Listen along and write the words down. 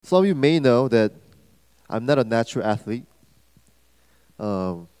some of you may know that I'm not a natural athlete.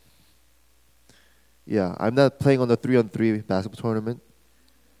 Um, yeah, I'm not playing on the 3-on-3 basketball tournament.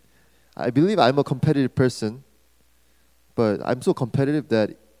 I believe I'm a competitive person, but I'm so competitive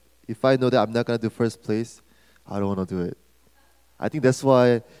that if I know that I'm not gonna do first place, I don't wanna do it. I think that's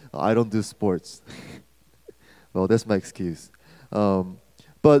why I don't do sports. Well, that's my excuse. Um,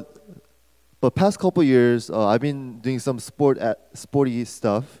 but past couple years, I've been doing some sporty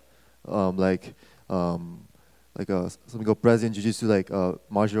stuff, um, like um, something called Brazilian Jiu-Jitsu, like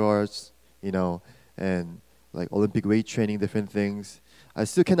martial arts, you know, and like Olympic weight training, different things. I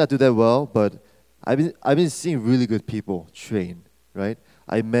still cannot do that well, but I've been seeing really good people train. Right?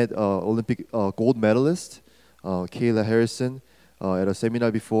 I met Olympic gold medalist, Kayla Harrison, at a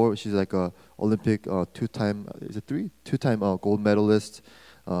seminar before. She's like a Olympic two-time, is it three? Two-time gold medalist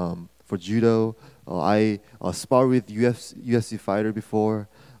for judo. I spar with UFC fighter before,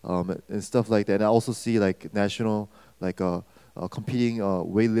 and stuff like that. And I also see like national, like competing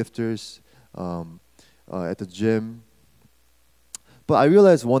weightlifters at the gym. But I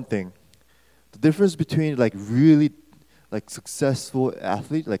realized one thing: the difference between like really like successful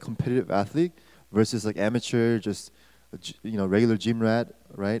athlete, like competitive athlete, versus like amateur, just regular gym rat,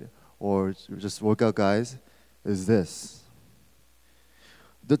 right? Or just workout guys, is this: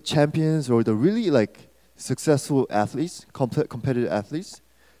 the champions or the really like successful athletes, competitive athletes,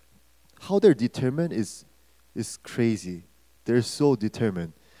 how they're determined is crazy. They're so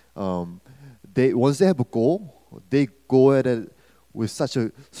determined. Um, they once they have a goal, they go at it with such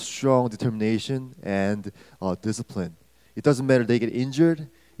a strong determination and discipline. It doesn't matter they get injured.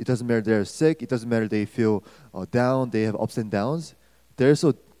 It doesn't matter they're sick. It doesn't matter they feel down. They have ups and downs. They're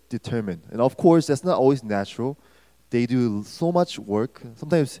so determined. And of course, that's not always natural. They do so much work.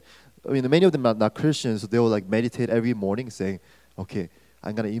 Sometimes, I mean, many of them are not Christians, so they will like meditate every morning, saying, "Okay,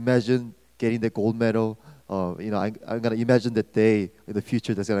 I'm gonna imagine getting the gold medal. I'm gonna imagine that day in the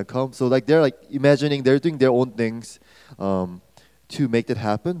future that's gonna come." So like they're like imagining, they're doing their own things to make that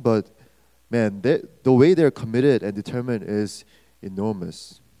happen. But man, the way they're committed and determined is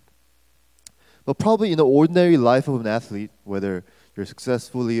enormous. But probably in the ordinary life of an athlete, whether you're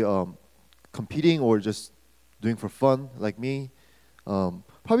successfully competing or just doing for fun, like me,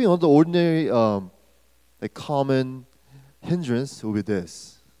 probably one of the ordinary, like common hindrance will be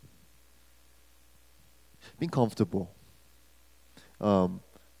this: being comfortable.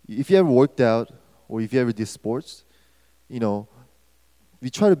 If you ever worked out or if you ever did sports, you know,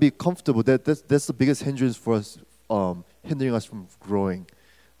 we try to be comfortable. That's the biggest hindrance for us, hindering us from growing.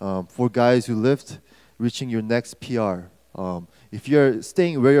 For guys who lift, reaching your next PR. If you're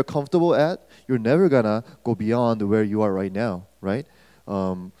staying where you're comfortable at, you're never gonna go beyond where you are right now, right?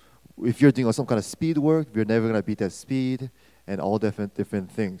 If you're doing some kind of speed work, you're never gonna beat that speed and all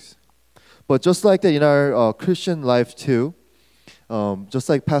different things. But just like that in our Christian life too, just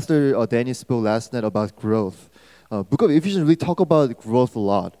like Pastor Danny spoke last night about growth, Book of Ephesians really talk about growth a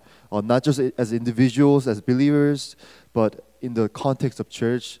lot, not just as individuals, as believers, but in the context of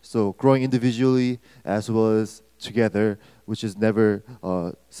church. So growing individually as well as together, which is never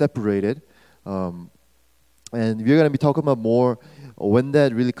separated. And we're going to be talking about more when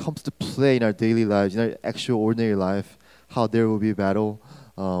that really comes to play in our daily lives, in our actual ordinary life, how there will be battle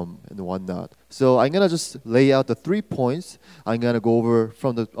and whatnot. So I'm going to just lay out the 3 points I'm going to go over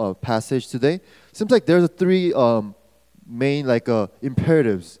from the passage today. Seems like there's three main like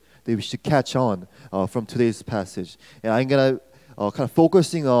imperatives that we should catch on from today's passage. And I'm going to kind of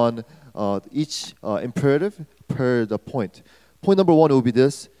focusing on each imperative per the point. Point number 1 will be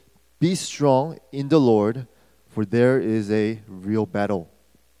this: be strong in the Lord, for there is a real battle.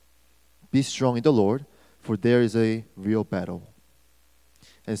 Be strong in the Lord, for there is a real battle.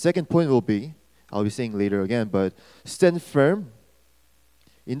 And second point will be, I'll be saying later again, but stand firm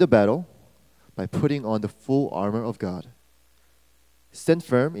in the battle by putting on the full armor of God. Stand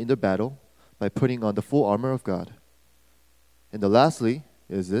firm in the battle by putting on the full armor of God. And the lastly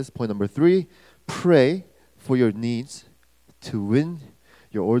is this, point number 3, pray for your needs to win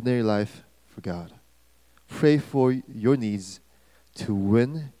your ordinary life for God. Pray for your needs to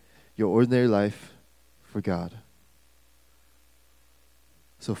win your ordinary life for God.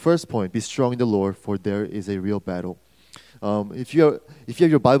 So first point, be strong in the Lord, for there is a real battle. If you have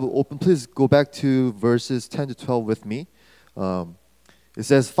your Bible open, please go back to verses 10 to 12 with me. It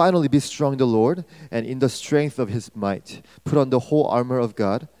says, "Finally be strong in the Lord and in the strength of His might. Put on the whole armor of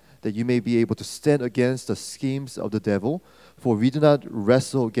God, that you may be able to stand against the schemes of the devil. For we do not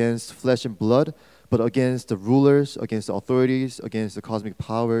wrestle against flesh and blood, but against the rulers, against the authorities, against the cosmic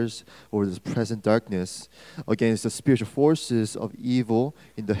powers or this present darkness, against the spiritual forces of evil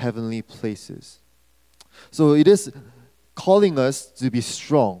in the heavenly places. So it is calling us to be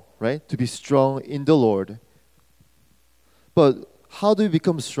strong, right? To be strong in the Lord. But how do we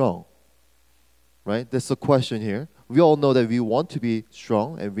become strong? Right? That's the question here. We all know that we want to be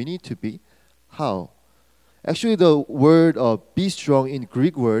strong and we need to be. How? Actually, the word be strong in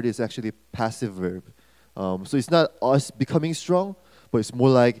Greek word is actually a passive verb. So it's not us becoming strong, but it's more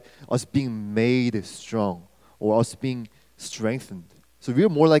like us being made strong or us being strengthened. So we're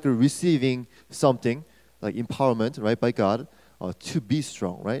more like receiving something like empowerment, right, by God to be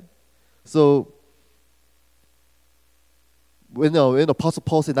strong, right? So when Apostle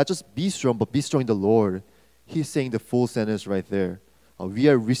Paul said not just be strong, but be strong in the Lord, he's saying the full sentence right there. We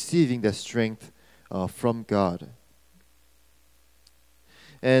are receiving that strength from God.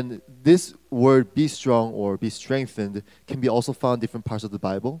 And this word be strong or be strengthened can be also found in different parts of the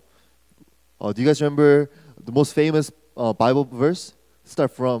Bible. Do you guys remember the most famous Bible verse?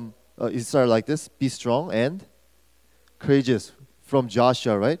 It starts like this: be strong and courageous, from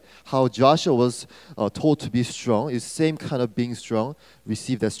Joshua, right? How Joshua was told to be strong is the same kind of being strong,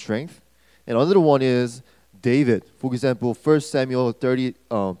 receive that strength. And another one is David. For example, 1 Samuel 30,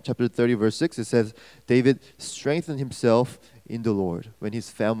 chapter 30, verse 6, it says, David strengthened himself in the Lord. When his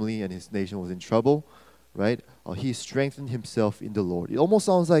family and his nation was in trouble, right? He strengthened himself in the Lord. It almost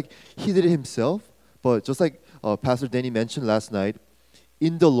sounds like he did it himself, but just like Pastor Danny mentioned last night,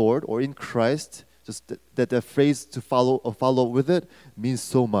 in the Lord or in Christ, just that phrase to follow with it means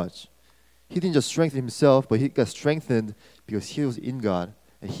so much. He didn't just strengthen himself, but he got strengthened because he was in God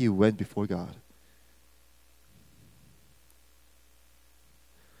and he went before God.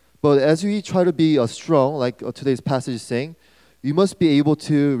 But as we try to be strong, like today's passage is saying, we must be able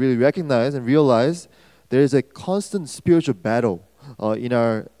to really recognize and realize there is a constant spiritual battle in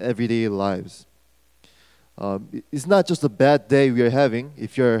our everyday lives. It's not just a bad day we are having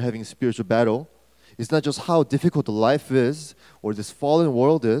if you're having a spiritual battle. It's not just how difficult the life is or this fallen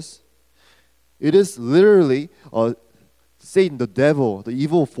world is. It is literally Satan, the devil, the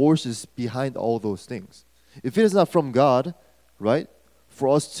evil forces behind all those things. If it is not from God, right, for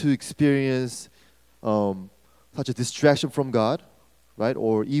us to experience such a distraction from God, right,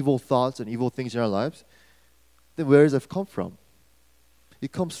 or evil thoughts and evil things in our lives, then where does it come from?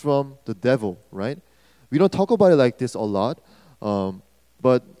 It comes from the devil, right? We don't talk about it like this a lot,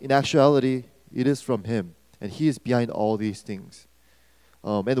 but in actuality, it is from him, and he is behind all these things.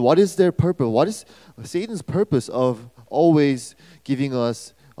 And what is their purpose? What is Satan's purpose of always giving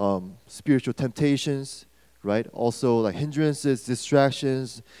us spiritual temptations, right? Also like hindrances,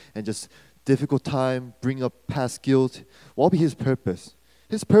 distractions, and just difficult time, bring up past guilt. What will be his purpose?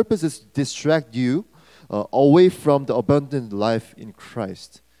 His purpose is to distract you away from the abundant life in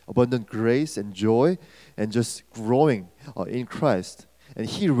Christ, abundant grace and joy, and just growing in Christ. And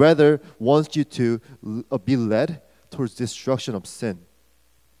he rather wants you to be led towards destruction of sin.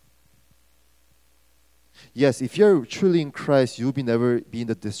 Yes, if you're truly in Christ, you'll never be in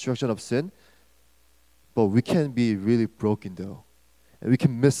the destruction of sin. But we can be really broken though. And we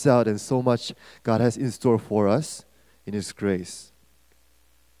can miss out on so much God has in store for us in His grace.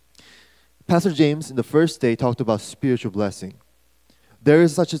 Pastor James in the first day talked about spiritual blessing. There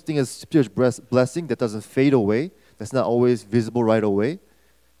is such a thing as spiritual blessing that doesn't fade away. That's not always visible right away.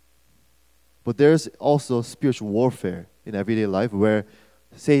 But there's also spiritual warfare in everyday life where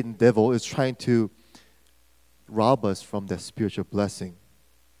Satan, devil, is trying to rob us from that spiritual blessing.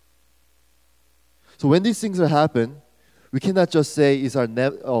 So when these things happen, we cannot just say it's our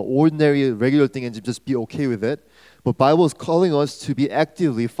ordinary, regular thing and just be okay with it. But Bible is calling us to be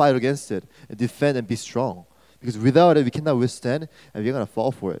actively fight against it and defend and be strong. Because without it, we cannot withstand and we're going to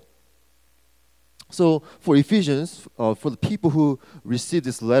fall for it. So for Ephesians, for the people who received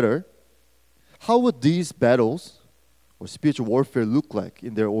this letter, how would these battles or spiritual warfare look like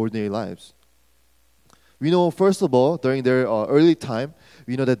in their ordinary lives? We know, first of all, during their early time,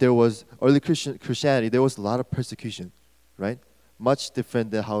 we know that there was early Christianity, there was a lot of persecution, right? Much different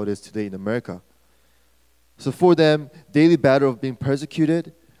than how it is today in America. So for them, daily battle of being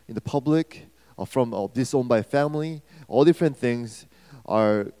persecuted in the public, from disowned by family, all different things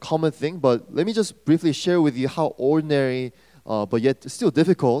are common thing. But let me just briefly share with you how ordinary, but yet still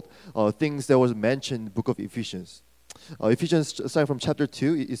difficult, things that was mentioned in the book of Ephesians. Ephesians, starting from chapter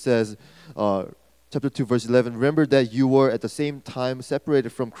 2, it says, chapter 2, verse 11, remember that you were at the same time separated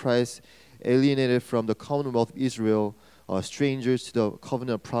from Christ, alienated from the commonwealth of Israel, strangers to the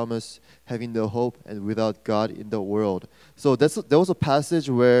covenant of promise, having no hope, and without God in the world. So there was a passage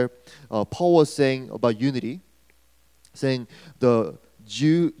where Paul was saying about unity, saying the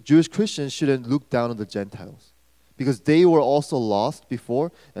Jewish Christians shouldn't look down on the Gentiles because they were also lost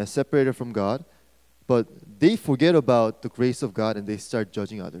before and separated from God, but they forget about the grace of God and they start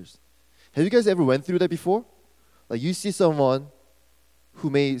judging others. Have you guys ever went through that before? Like you see someone who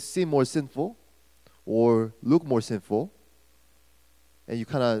may seem more sinful or look more sinful, and you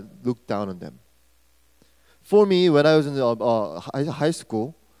kind of look down on them. For me, when I was in high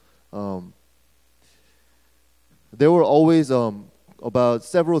school, there were always about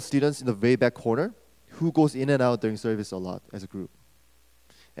several students in the way back corner who goes in and out during service a lot as a group.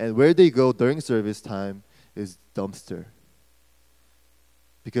 And where they go during service time is dumpster.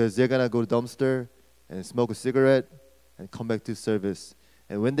 Because they're going to go to dumpster and smoke a cigarette and come back to service.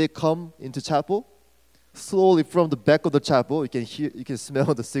 And when they come into chapel, slowly from the back of the chapel, you can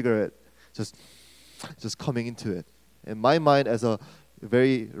smell the cigarette just coming into it. In my mind, as a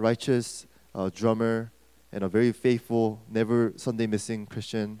very righteous drummer and a very faithful, never Sunday missing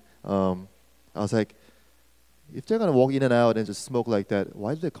Christian, I was like, if they're gonna walk in and out and just smoke like that,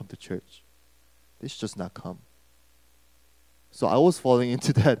 why do they come to church? They should just not come. So I was falling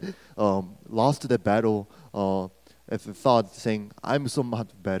into that, lost to that battle at the thought, saying, I'm so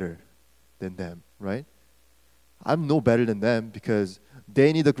much better than them, right? I'm no better than them because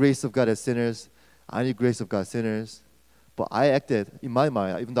they need the grace of God as sinners. I need grace of God as sinners. But I acted, in my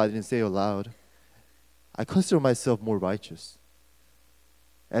mind, even though I didn't say it aloud, I consider myself more righteous.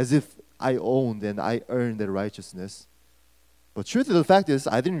 As if I owned and I earned that righteousness. But truth of the fact is,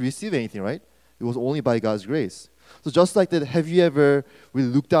 I didn't receive anything, right? It was only by God's grace. So just like that, have you ever really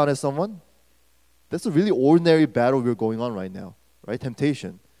looked down at someone? That's a really ordinary battle we're going on right now, right?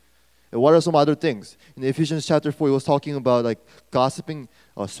 Temptation. And what are some other things? In Ephesians chapter 4, it was talking about like gossiping,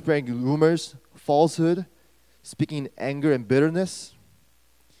 spreading rumors, falsehood, speaking in anger and bitterness,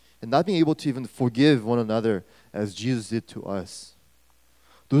 and not being able to even forgive one another as Jesus did to us.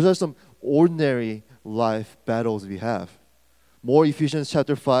 Those are some ordinary life battles we have. More Ephesians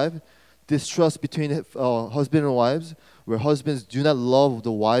chapter 5, distrust between husband and wives, where husbands do not love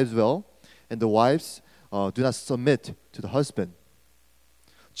the wives well, and the wives do not submit to the husband.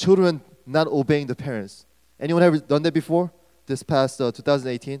 Children not obeying the parents. Anyone ever done that before? This past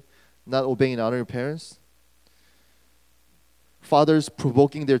 2018, not obeying and honoring parents? Fathers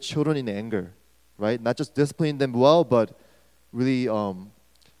provoking their children in anger, right? Not just disciplining them well, but really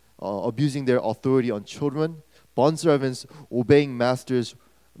abusing their authority on children. Bondservants obeying masters,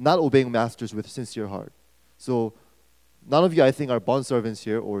 not obeying masters with sincere heart. So none of you, I think, are bondservants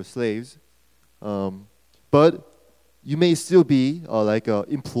here or slaves. But you may still be like an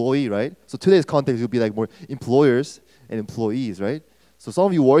employee, right? So today's context will be like more employers and employees, right? So some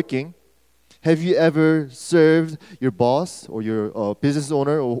of you working, have you ever served your boss or your business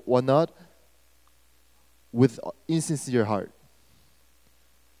owner or whatnot with insincere heart,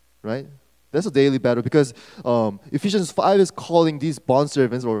 right? That's a daily battle because Ephesians 5 is calling these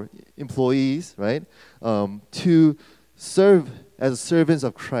bondservants or employees, right, to serve as servants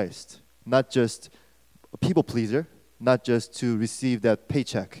of Christ, not just a people pleaser, not just to receive that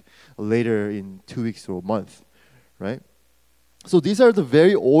paycheck later in 2 weeks or a month, right? So these are the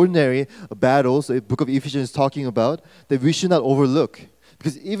very ordinary battles the book of Ephesians is talking about that we should not overlook.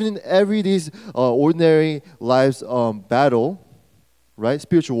 Because even in every these ordinary lives battle, right,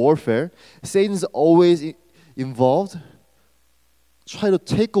 spiritual warfare, Satan's always involved, try to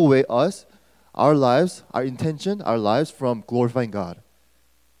take away us, our lives, our intention, our lives from glorifying God.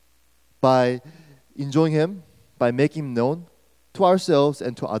 By enjoying Him, by making Him known to ourselves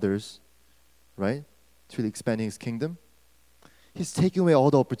and to others, right, to really expanding His kingdom. He's taking away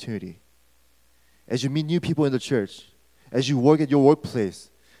all the opportunity. As you meet new people in the church, as you work at your workplace,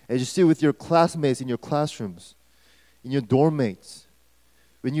 as you sit with your classmates in your classrooms, in your dorm mates,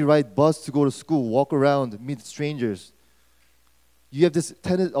 when you ride bus to go to school, walk around, meet strangers, you have this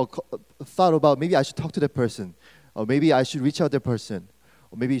thought about maybe I should talk to that person, or maybe I should reach out to that person,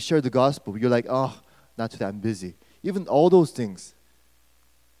 or maybe share the gospel. You're like, oh, not today, I'm busy. Even all those things,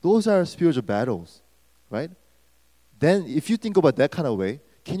 those are spiritual battles, right? Then if you think about that kind of way,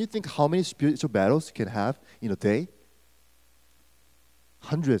 can you think how many spiritual battles you can have in a day?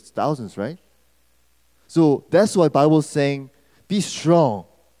 Hundreds, thousands, right? So that's why the Bible is saying, be strong.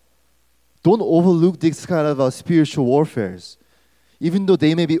 Don't overlook these kind of spiritual warfares. Even though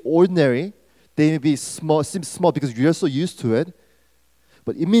they may be ordinary, they may be small, seem small because you're so used to it,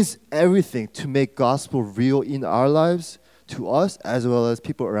 but it means everything to make gospel real in our lives, to us as well as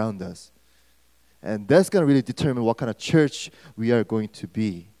people around us. And that's going to really determine what kind of church we are going to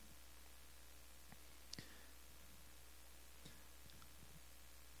be.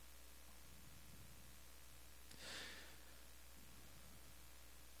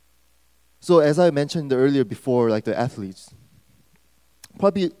 So as I mentioned earlier before, like the athletes,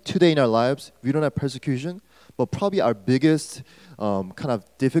 probably today in our lives, we don't have persecution, but probably our biggest kind of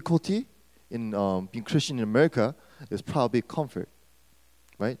difficulty in being Christian in America is probably comfort,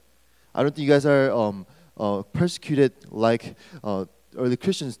 right? I don't think you guys are persecuted like early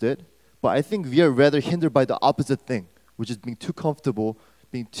Christians did, but I think we are rather hindered by the opposite thing, which is being too comfortable,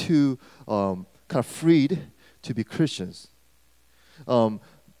 being too kind of freed to be Christians.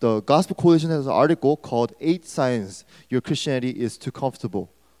 The Gospel Coalition has an article called 8 Signs Your Christianity is Too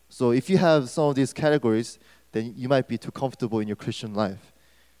Comfortable. So if you have some of these categories, then you might be too comfortable in your Christian life.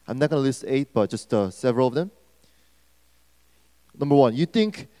 I'm not going to list 8, but just several of them. Number 1,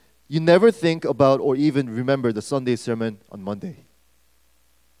 you never think about or even remember the Sunday sermon on Monday.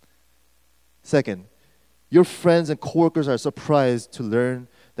 Second, your friends and coworkers are surprised to learn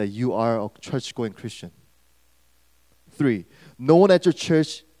that you are a church-going Christian. 3, no one at your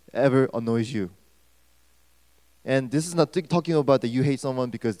church ever annoys you. And this is not talking about that you hate someone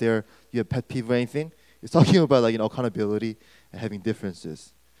because you have pet peeve or anything. It's talking about accountability and having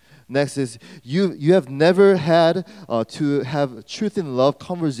differences. Next is you have never had to have truth and love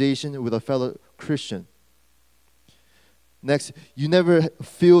conversation with a fellow Christian. Next, you never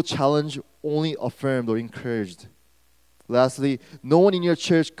feel challenged, only affirmed or encouraged. Lastly, no one in your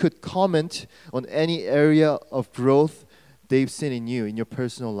church could comment on any area of growth they've seen in you, in your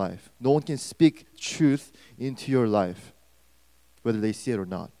personal life. No one can speak truth into your life, whether they see it or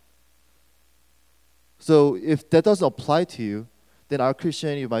not. So if that doesn't apply to you, then our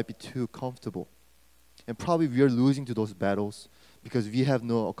Christianity might be too comfortable. And probably we are losing to those battles because we have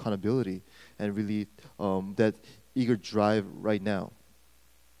no accountability and really that eager drive right now.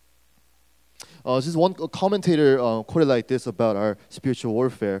 Just one commentator quoted like this about our spiritual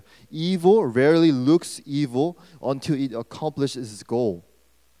warfare. Evil rarely looks evil until it accomplishes its goal.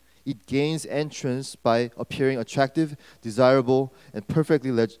 It gains entrance by appearing attractive, desirable, and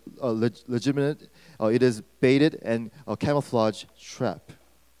perfectly legitimate. It is baited and a camouflage trap.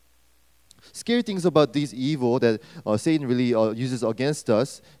 Scary things about these evil that Satan really uses against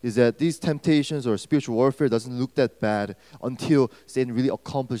us is that these temptations or spiritual warfare doesn't look that bad until Satan really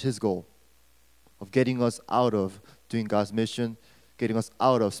accomplishes his goal of getting us out of doing God's mission, getting us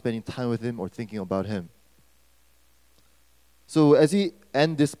out of spending time with Him or thinking about Him. So as we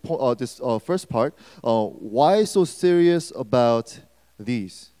end this first part, why so serious about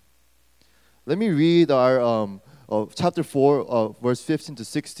these? Let me read our chapter 4, verse 15 to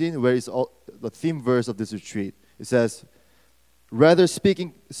 16, where it's the theme verse of this retreat. It says, "Rather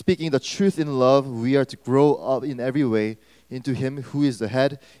speaking the truth in love, we are to grow up in every way into Him who is the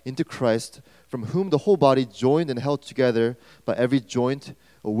head, into Christ, from whom the whole body, joined and held together by every joint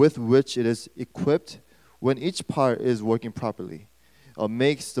with which it is equipped, when each part is working properly,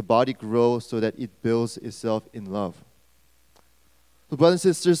 makes the body grow so that it builds itself in love." So brothers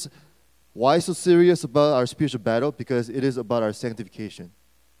and sisters, why so serious about our spiritual battle? Because it is about our sanctification.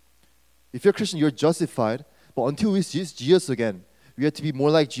 If you're a Christian, you're justified, but until we see Jesus again, we have to be more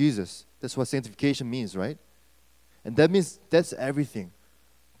like Jesus. That's what sanctification means, right? And that means that's everything.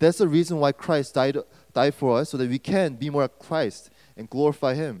 That's the reason why Christ died for us, so that we can be more like Christ and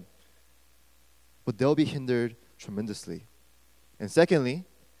glorify Him. But they'll be hindered tremendously. And secondly,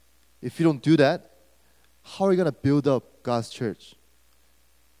 if you don't do that, how are we going to build up God's church?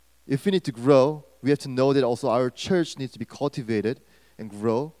 If we need to grow, we have to know that also our church needs to be cultivated and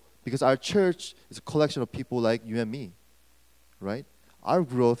grow, because our church is a collection of people like you and me, right? Our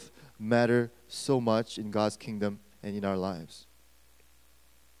growth matters so much in God's kingdom and in our lives.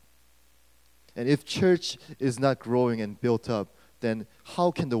 And if church is not growing and built up, then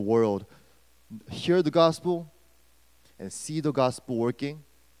how can the world hear the gospel and see the gospel working?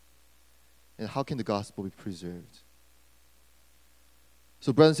 And how can the gospel be preserved?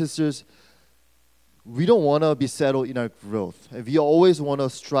 So brothers and sisters, we don't want to be settled in our growth. And we always want to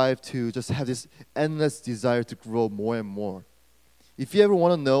strive to just have this endless desire to grow more and more. If you ever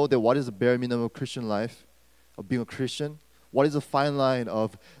want to know that what is the bare minimum of Christian life, of being a Christian, what is the fine line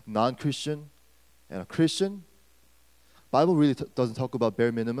of non-Christian and a Christian, Bible really doesn't talk about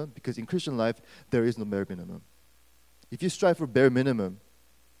bare minimum, because in Christian life, there is no bare minimum. If you strive for bare minimum,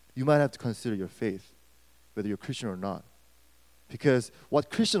 you might have to consider your faith, whether you're Christian or not. Because what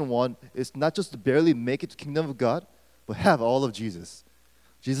Christians want is not just to barely make it to the kingdom of God, but have all of Jesus.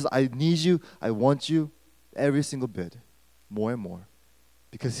 Jesus, I need you, I want you, every single bit, more and more.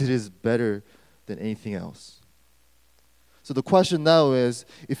 Because it is better than anything else. So the question now is,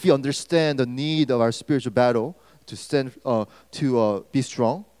 if we understand the need of our spiritual battle to stand, to be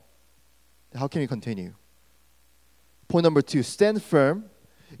strong, how can we continue? Point number 2, stand firm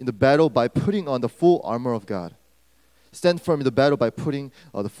in the battle by putting on the full armor of God. Stand firm in the battle by putting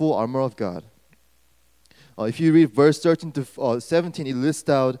the full armor of God. If you read verse 13 to 17, it lists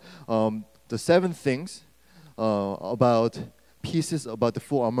out the 7 things about pieces about the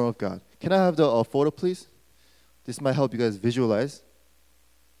full armor of God. Can I have the photo, please? This might help you guys visualize.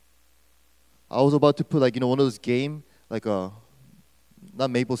 I was about to put one of those game, like not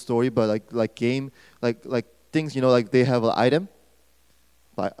Maple Story, but like game, like things, like they have an item.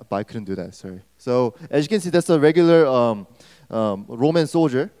 But I couldn't do that, sorry. So as you can see, that's a regular Roman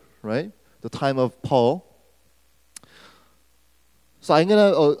soldier, right? The time of Paul. So I'm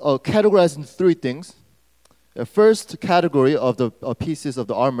going to categorize in 3 things. The first category of the pieces of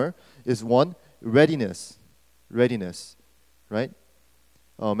the armor is 1, readiness. Readiness, right?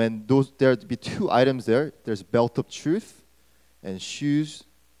 And there'd be 2 items there. There's belt of truth and shoes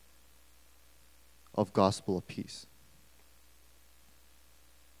of gospel of peace.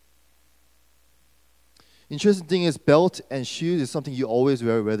 Interesting thing is belt and shoes is something you always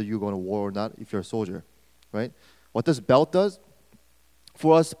wear whether you're going to war or not if you're a soldier, right? What does belt does?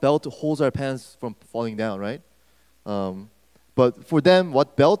 For us, belt holds our pants from falling down, right? But for them,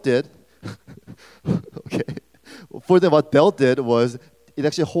 what belt did, okay, for them, what belt did was it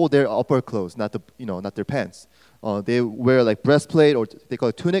actually hold their upper clothes, not their pants. They wear like breastplate, or they call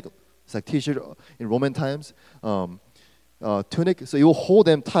it tunic. It's like t-shirt in Roman times. Tunic, so it will hold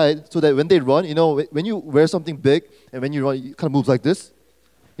them tight so that when they run, when you wear something big and when you run, it kind of moves like this,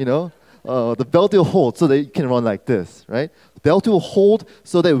 the belt will hold so that you can run like this, right? The belt will hold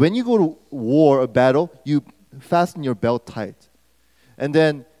so that when you go to war or battle, you fasten your belt tight. And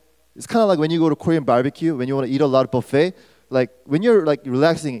then it's kind of like when you go to Korean barbecue, when you want to eat a lot of buffet, like when you're like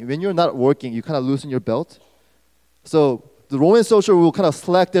relaxing, when you're not working, you kind of loosen your belt. So the Roman soldier will kind of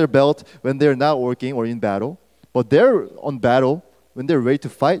slack their belt when they're not working or in battle. But they're on battle, when they're ready to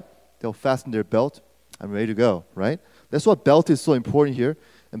fight, they'll fasten their belt. I'm ready to go, right? That's what belt is so important here.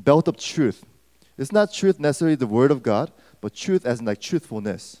 And belt of truth. It's not truth necessarily the word of God, but truth as in like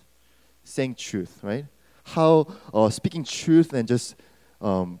truthfulness. Saying truth, right? How speaking truth and just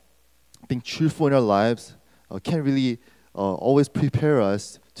being truthful in our lives can really always prepare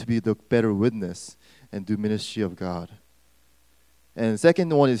us to be the better witness and do ministry of God. And the second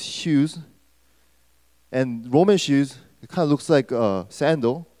one is shoes. And Roman shoes, it kind of looks like a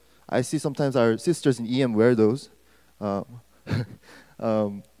sandal. I see sometimes our sisters in EM wear those.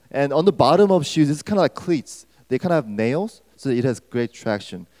 And on the bottom of shoes, it's kind of like cleats. They kind of have nails, so it has great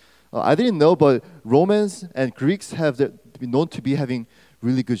traction. I didn't know, but Romans and Greeks have been known to be having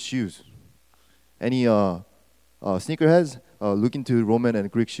really good shoes. Any sneakerheads look into Roman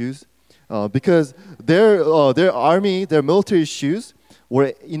and Greek shoes? Because their army, their military shoes, or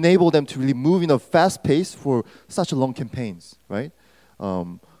enable them to really move in a fast pace for such long campaigns, right?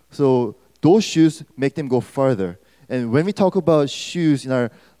 So those shoes make them go farther. And when we talk about shoes in our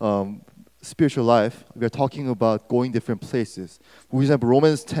spiritual life, we are talking about going different places. For example,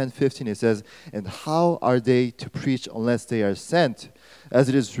 Romans 10:15, it says, "And how are they to preach unless they are sent? As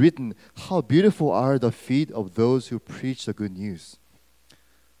it is written, how beautiful are the feet of those who preach the good news."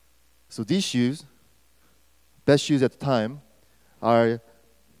 So these shoes, best shoes at the time, are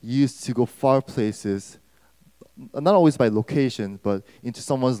used to go far places, not always by location, but into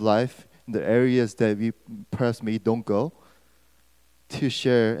someone's life, in the areas that we perhaps maybe don't go, to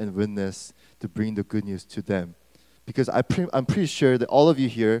share and witness, to bring the good news to them. Because I'm pretty sure that all of you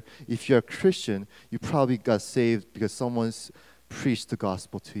here, if you're a Christian, you probably got saved because someone's preached the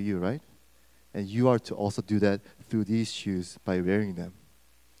gospel to you, right? And you are to also do that through these shoes by wearing them.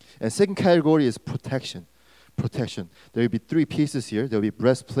 And second category is protection. Protection. There will be 3 pieces here. There will be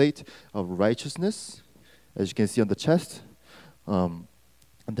breastplate of righteousness, as you can see on the chest.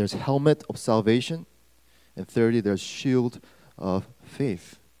 And there's helmet of salvation. And thirdly, there's shield of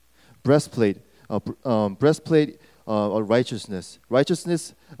faith. Breastplate of righteousness.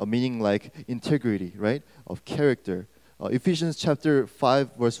 Righteousness meaning like integrity, right? Of character. Ephesians chapter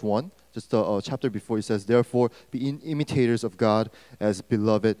 5, verse 1, just a chapter before, it says, "Therefore, be imitators of God as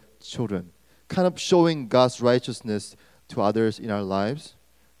beloved children." Kind of showing God's righteousness to others in our lives,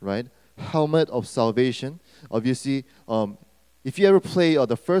 right? Helmet of salvation. Obviously, if you ever play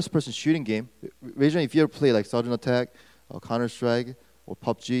the first-person shooting game, raise your hand if you ever play like Sudden Attack, Counter-Strike, or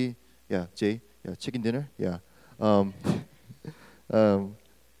PUBG. Yeah, Jay. Yeah, Chicken Dinner. Yeah.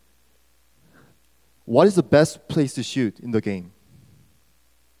 What is the best place to shoot in the game?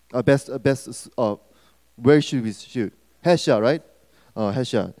 Where should we shoot? Headshot, right?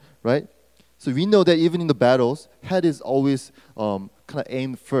 Headshot, right? So we know that even in the battles, head is always kind of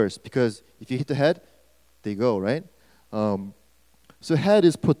aimed first because if you hit the head, they go, right? So head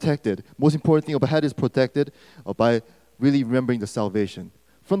is protected. Most important thing about head is protected by really remembering the salvation.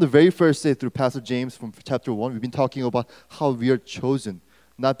 From the very first day through Pastor James from chapter 1, we've been talking about how we are chosen.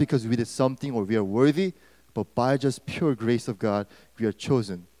 Not because we did something or we are worthy, but by just pure grace of God, we are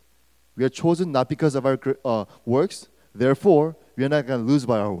chosen. We are chosen not because of our works. Therefore, we are not going to lose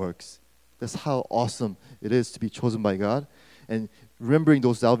by our works. That's how awesome it is to be chosen by God. And remembering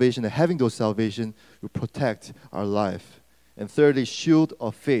those salvation and having those salvation will protect our life. And thirdly, shield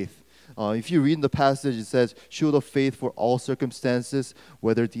of faith. If you read in the passage, it says, shield of faith for all circumstances,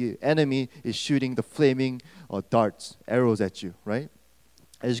 whether the enemy is shooting the flaming darts, arrows at you, right?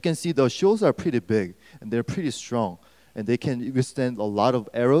 As you can see, the shields are pretty big, and they're pretty strong, and they can withstand a lot of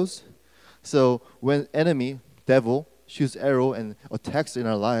arrows. So when enemy, devil, shoots arrow and attacks in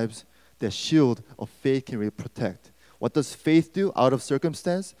our lives, the shield of faith can really protect. What does faith do out of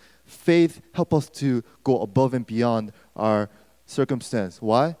circumstance? Faith helps us to go above and beyond our circumstance.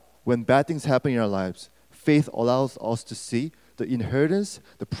 Why? When bad things happen in our lives, faith allows us to see the inheritance,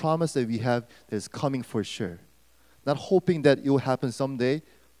 the promise that we have that is coming for sure. Not hoping that it will happen someday,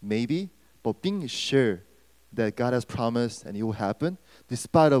 maybe, but being sure that God has promised and it will happen,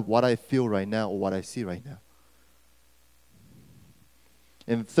 despite of what I feel right now or what I see right now.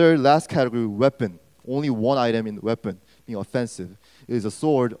 And third, last category, weapon. Only one item in the weapon, being offensive. It is a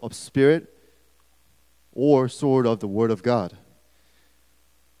sword of spirit or sword of the word of God.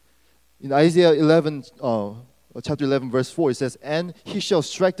 In Isaiah 11, chapter 11, verse 4, it says, "And he shall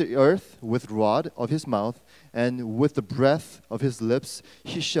strike the earth with rod of his mouth, and with the breath of his lips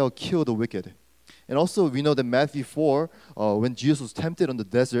he shall kill the wicked." And also we know that Matthew 4, when Jesus was tempted on the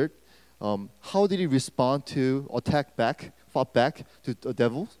desert, how did he respond to fought back to the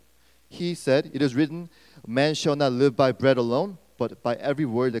devil? He said, "It is written, man shall not live by bread alone, but by every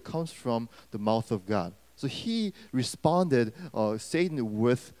word that comes from the mouth of God." So he responded Satan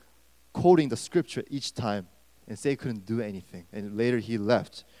with quoting the scripture each time, and Satan couldn't do anything. And later he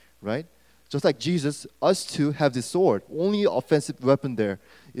left, right? Just like Jesus, us too have this sword. Only offensive weapon there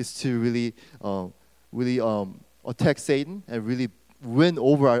is to really attack Satan and really win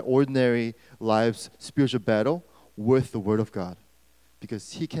over our ordinary lives' spiritual battle with the word of God,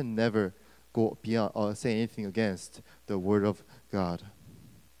 because he can never go beyond or say anything against the word of God.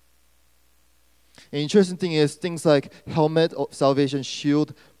 An interesting thing is things like helmet of salvation,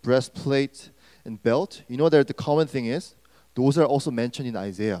 shield, breastplate, and belt. You know that the common thing is those are also mentioned in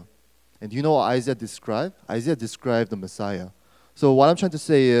Isaiah. And do you know what Isaiah described? Isaiah described the Messiah. So what I'm trying to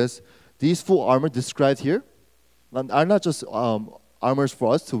say is these full armor described here are not just armors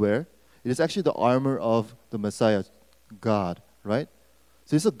for us to wear. It is actually the armor of the Messiah, God, right?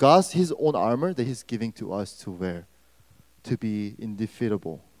 So it's God's his own armor that he's giving to us to wear, to be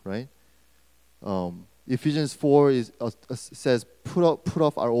indefeatable, right? Ephesians 4 says, put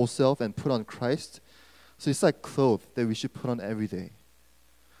off our old self and put on Christ. So it's like clothes that we should put on every day.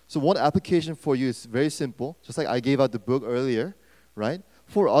 So one application for you is very simple, just like I gave out the book earlier, right?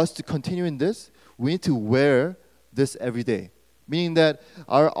 For us to continue in this, we need to wear this every day. Meaning that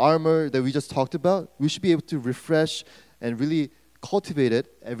our armor that we just talked about, we should be able to refresh and really cultivate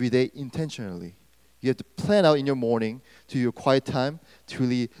it every day intentionally. You have to plan out in your morning to your quiet time to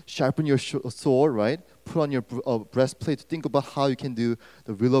really sharpen your sword, right? Put on your breastplate to think about how you can do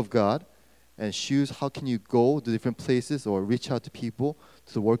the will of God. And shoes, how can you go to different places or reach out to people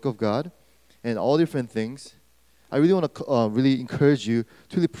to the work of God, and all different things. I really want to really encourage you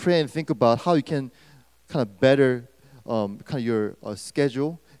to really pray and think about how you can kind of better kind of your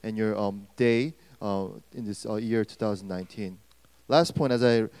schedule and your day in this year 2019. Last point as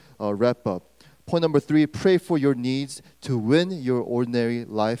I wrap up. Point number 3, pray for your needs to win your ordinary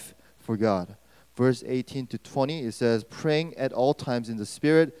life for God. Verse 18 to 20, it says, praying at all times in the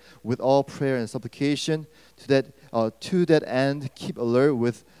Spirit with all prayer and supplication. To that end, keep alert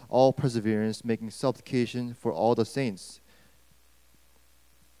with all perseverance, making supplication for all the saints.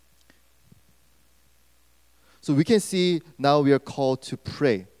 So we can see now we are called to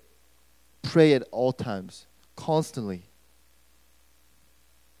pray. Pray at all times, constantly.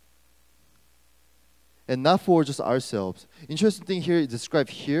 And not for just ourselves. Interesting thing here is described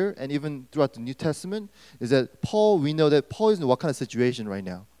here and even throughout the New Testament is that we know that Paul is in what kind of situation right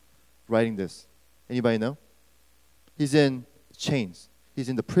now, writing this? Anybody know? He's in chains. He's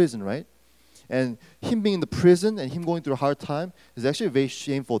in the prison, right? And him being in the prison and him going through a hard time is actually a very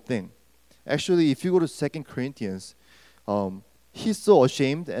shameful thing. Actually, if you go to 2 Corinthians, he's so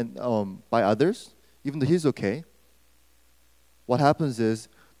ashamed and by others, even though he's okay, what happens is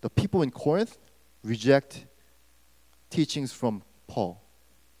the people in Corinth reject teachings from Paul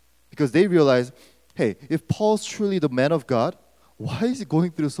because they realize, hey, if Paul's truly the man of God, why is he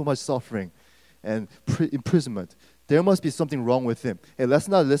going through so much suffering and imprisonment? There must be something wrong with him. Hey, let's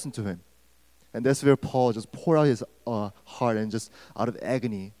not listen to him. And that's where Paul just poured out his heart and just out of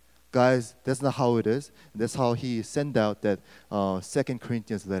agony. Guys, that's not how it is. That's how he sent out that 2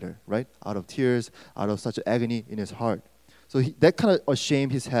 Corinthians letter, right? Out of tears, out of such agony in his heart. So that kind of a shame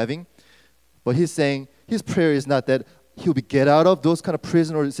he's having. But he's saying his prayer is not that he'll be get out of those kind of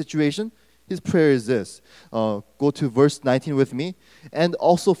prison or situation. His prayer is this. Go to verse 19 with me. And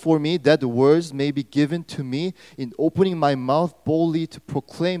also for me, that the words may be given to me in opening my mouth boldly to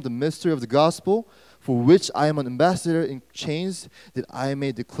proclaim the mystery of the gospel, for which I am an ambassador in chains, that I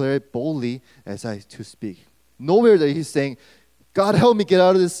may declare it boldly as I to speak. Nowhere that he's saying, God, help me get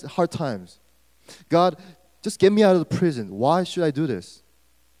out of this hard times. God, just get me out of the prison. Why should I do this?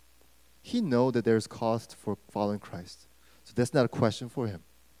 He knows that there's cost for following Christ. So that's not a question for him.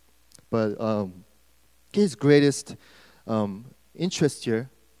 But his greatest interest here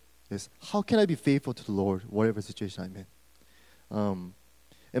is, how can I be faithful to the Lord, whatever situation I'm in?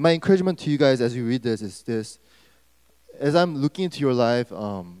 And my encouragement to you guys as you read this is this. As I'm looking into your life,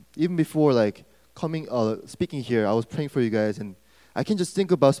 even before like speaking here, I was praying for you guys, and I can just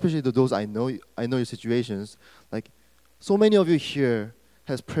think about, especially those I know your situations. Like, so many of you here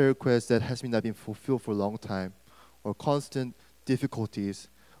has prayer requests that has not been fulfilled for a long time, or constant difficulties,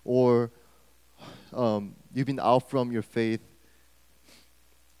 or you've been out from your faith.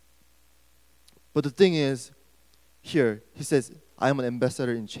 But the thing is, here he says, I am an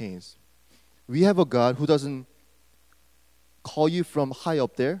ambassador in chains. We have a God who doesn't call you from high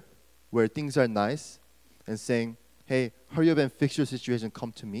up there, where things are nice, and saying, hey, hurry up and fix your situation,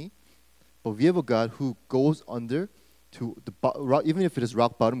 come to me. But we have a God who goes under to even if it is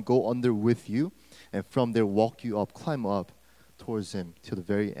rock bottom, go under with you, and from there walk you up, climb up towards him to the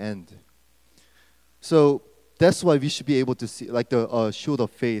very end. So that's why we should be able to see, like the shield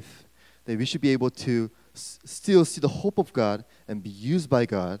of faith, that we should be able to still see the hope of God and be used by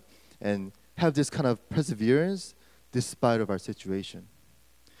God and have this kind of perseverance despite of our situation.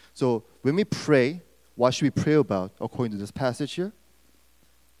 So when we pray, what should we pray about according to this passage here?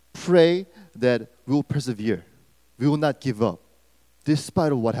 Pray that we will persevere. We will not give up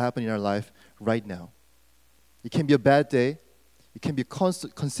despite of what happened in our life right now. It can be a bad day. It can be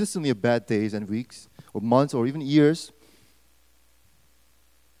consistently a bad days and weeks or months or even years.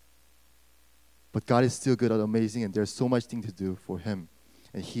 But God is still good and amazing, and there's so much thing to do for him.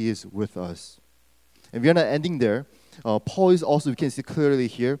 And he is with us. And we are not ending there. Paul is also, we can see clearly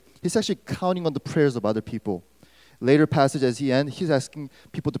here, he's actually counting on the prayers of other people. Later passage as he ends, he's asking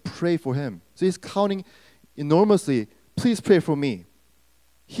people to pray for him. So he's counting enormously, please pray for me.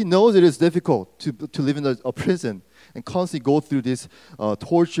 He knows it is difficult to live in a prison and constantly go through these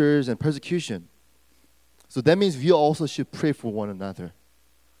tortures and persecution. So that means we also should pray for one another.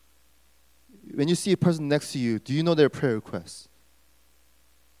 When you see a person next to you, do you know their prayer requests?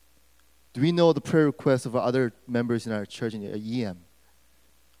 Do we know the prayer requests of our other members in our church in EM?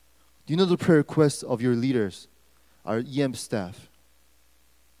 Do you know the prayer requests of your leaders, our EM staff?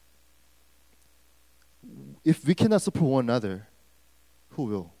 If we cannot support one another, who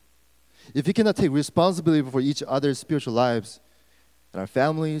will? If we cannot take responsibility for each other's spiritual lives, in our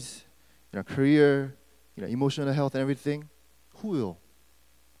families, in our career, in our emotional health and everything, who will?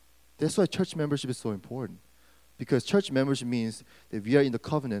 That's why church membership is so important. Because church membership means that we are in the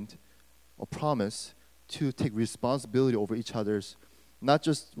covenant or promise to take responsibility over each other's, not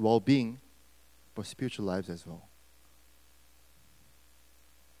just well-being, but spiritual lives as well.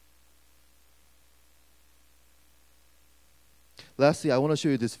 Lastly, I want to show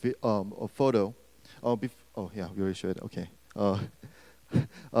you this a photo. We already showed it. Okay.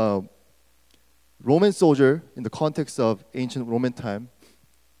 Roman soldier, in the context of ancient Roman time,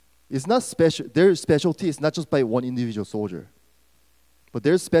 is not special. Their specialty is not just by one individual soldier, but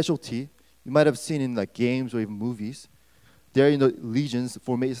their specialty, you might have seen in like games or even movies. They're in the legions.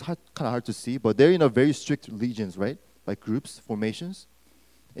 It's kind of hard to see, but they're in a very strict legions, right? Like groups, formations.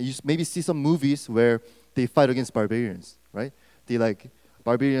 And you maybe see some movies where they fight against barbarians, right? They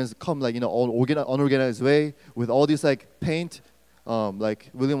barbarians come all unorganized way with all these paint, like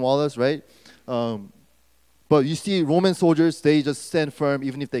William Wallace, right? But you see Roman soldiers, they just stand firm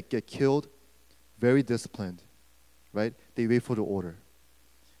even if they get killed. Very disciplined, right? They wait for the order.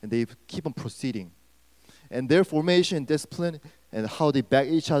 And they keep on proceeding. And their formation, discipline, and how they back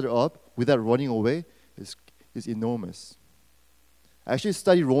each other up without running away is enormous. I actually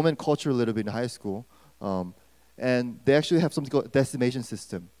studied Roman culture a little bit in high school, and they actually have something called decimation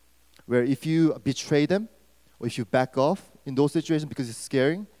system, where if you betray them or if you back off in those situations because it's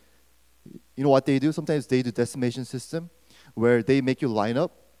scaring, you know what they do? Sometimes they do decimation system, where they make you line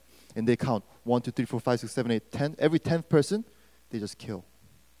up, and they count 1, 2, 3, 4, 5, 6, 7, 8, 10. Every 10th person, they just kill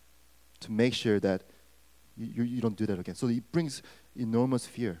to make sure that you don't do that again. So it brings enormous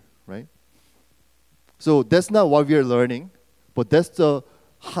fear, right? So that's not what we are learning, but that's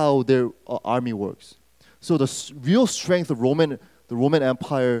how their army works. So the real strength of the Roman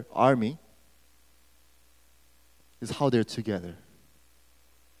Empire army is how they're together.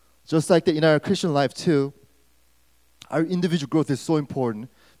 Just like that in our Christian life too, our individual growth is so important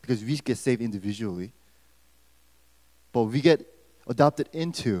because we get saved individually, but we get adopted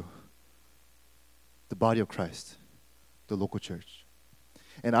into the body of Christ, the local church.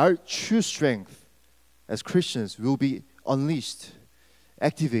 And our true strength as Christians will be unleashed,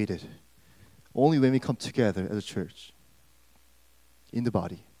 activated, only when we come together as a church in the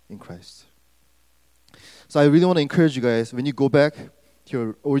body, in Christ. So I really want to encourage you guys, when you go back to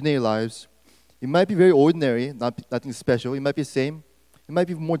your ordinary lives, it might be very ordinary, nothing special. It might be the same. It might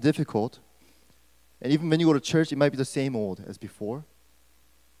be more difficult. And even when you go to church, it might be the same old as before.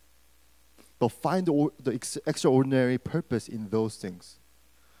 But find the extraordinary purpose in those things.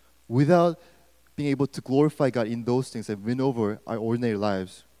 Without being able to glorify God in those things and win over our ordinary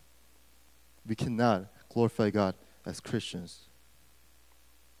lives, we cannot glorify God as Christians.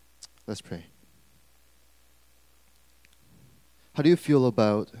 Let's pray. How do you feel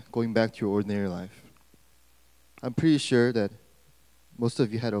about going back to your ordinary life? I'm pretty sure that most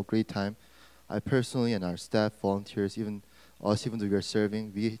of you had a great time. I personally and our staff, volunteers, even us, even though we are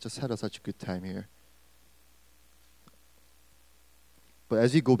serving, we just had such a good time here. But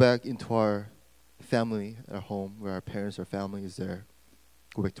as we go back into our family, our home, where our parents, our family is there,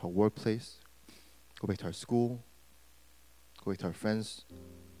 go back to our workplace, go back to our school, go back to our friends,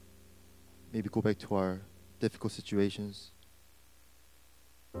 maybe go back to our difficult situations,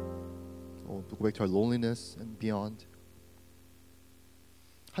 or go back to our loneliness and beyond.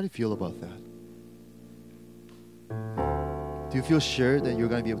 How do you feel about that? Do you feel sure that you're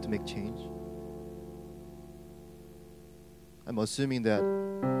going to be able to make change? I'm assuming that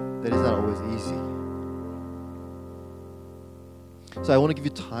is not always easy. So I want to give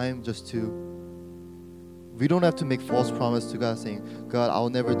you time just to, we don't have to make false promise to God saying, God, I'll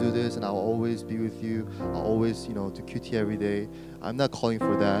never do this and I'll always be with you. I'll always, do QT every day. I'm not calling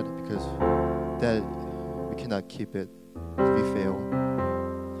for that because that we cannot keep it if we fail.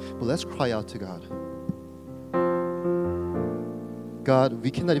 But let's cry out to God. God, we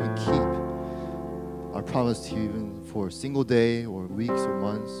cannot even keep our promise to you even for a single day or weeks or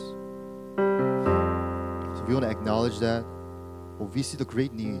months. So we want to acknowledge that. But we see the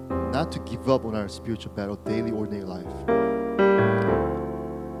great need not to give up on our spiritual battle, daily, ordinary life.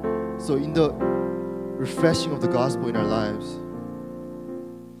 So in the refreshing of the gospel in our lives,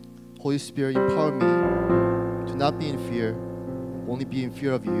 Holy Spirit, empower me to not be in fear, only be in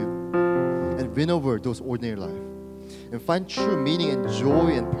fear of you, and win over those ordinary life. And find true meaning and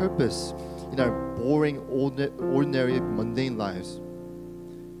joy and purpose in our boring, ordinary, mundane lives.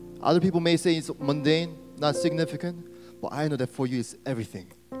 Other people may say it's mundane, not significant, but I know that for you it's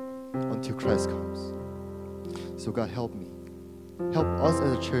everything until Christ comes. So God, help me. Help us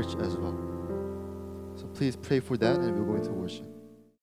as a church as well. So please pray for that, and we'll go into worship.